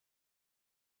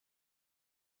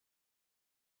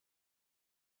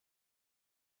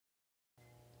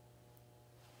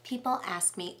People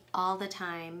ask me all the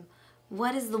time,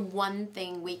 what is the one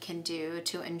thing we can do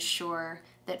to ensure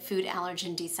that food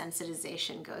allergen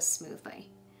desensitization goes smoothly?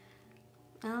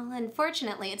 Well,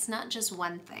 unfortunately, it's not just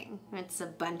one thing, it's a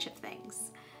bunch of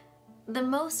things. The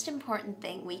most important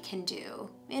thing we can do,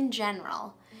 in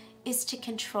general, is to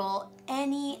control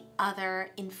any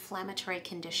other inflammatory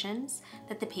conditions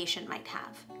that the patient might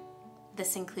have.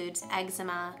 This includes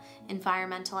eczema,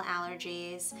 environmental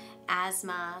allergies,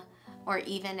 asthma, or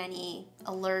even any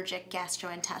allergic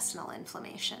gastrointestinal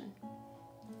inflammation.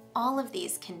 All of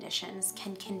these conditions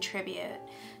can contribute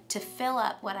to fill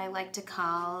up what I like to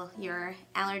call your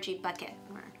allergy bucket,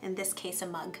 or in this case, a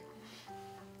mug.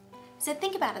 So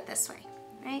think about it this way,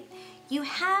 right? You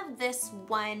have this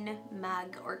one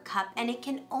mug or cup, and it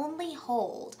can only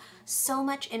hold so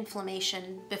much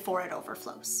inflammation before it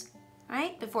overflows,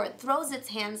 right? Before it throws its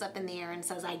hands up in the air and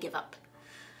says, I give up.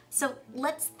 So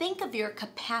let's think of your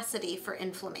capacity for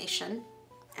inflammation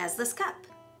as this cup,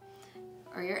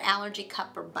 or your allergy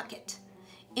cup or bucket.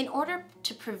 In order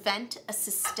to prevent a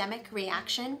systemic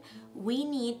reaction, we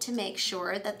need to make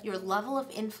sure that your level of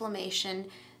inflammation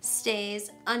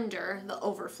stays under the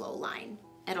overflow line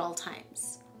at all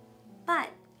times. But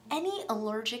any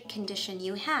allergic condition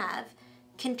you have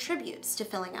contributes to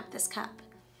filling up this cup.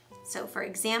 So for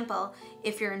example,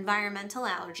 if your environmental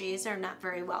allergies are not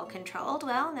very well controlled,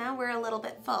 well, now we're a little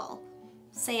bit full.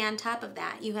 Say on top of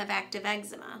that, you have active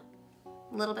eczema,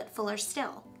 a little bit fuller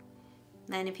still.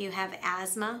 Then if you have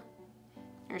asthma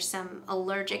or some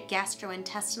allergic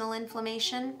gastrointestinal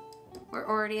inflammation, we're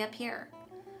already up here.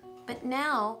 But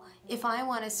now, if I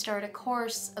want to start a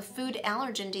course of food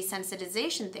allergen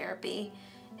desensitization therapy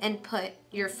and put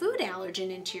your food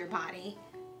allergen into your body,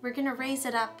 we're going to raise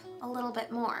it up a little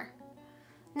bit more.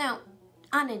 Now,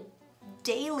 on a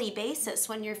daily basis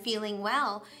when you're feeling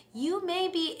well, you may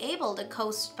be able to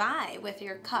coast by with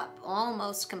your cup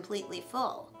almost completely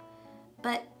full.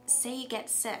 But say you get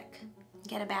sick, you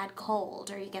get a bad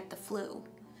cold, or you get the flu.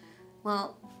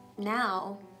 Well,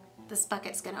 now this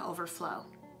bucket's going to overflow,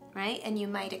 right? And you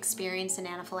might experience an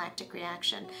anaphylactic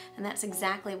reaction, and that's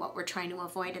exactly what we're trying to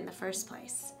avoid in the first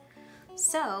place.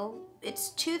 So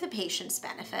it's to the patient's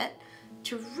benefit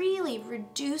to really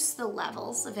reduce the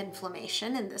levels of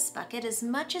inflammation in this bucket as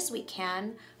much as we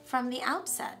can from the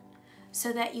outset,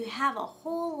 so that you have a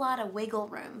whole lot of wiggle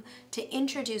room to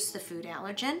introduce the food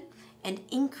allergen and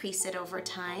increase it over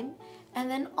time, and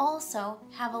then also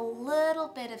have a little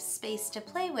bit of space to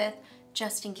play with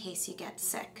just in case you get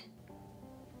sick.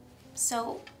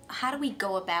 So how do we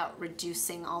go about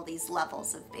reducing all these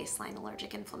levels of baseline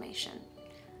allergic inflammation?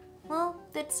 Well,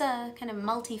 it's a kind of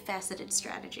multifaceted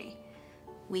strategy.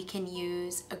 We can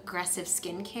use aggressive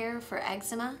skincare for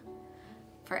eczema,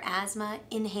 for asthma,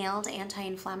 inhaled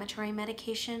anti-inflammatory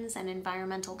medications, and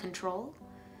environmental control.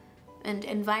 And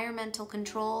environmental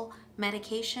control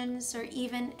medications, or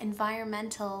even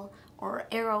environmental or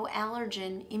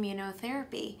aeroallergen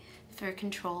immunotherapy for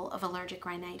control of allergic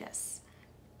rhinitis.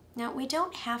 Now, we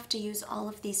don't have to use all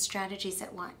of these strategies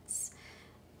at once,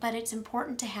 but it's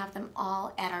important to have them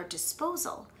all at our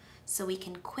disposal so we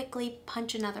can quickly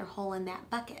punch another hole in that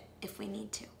bucket if we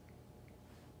need to.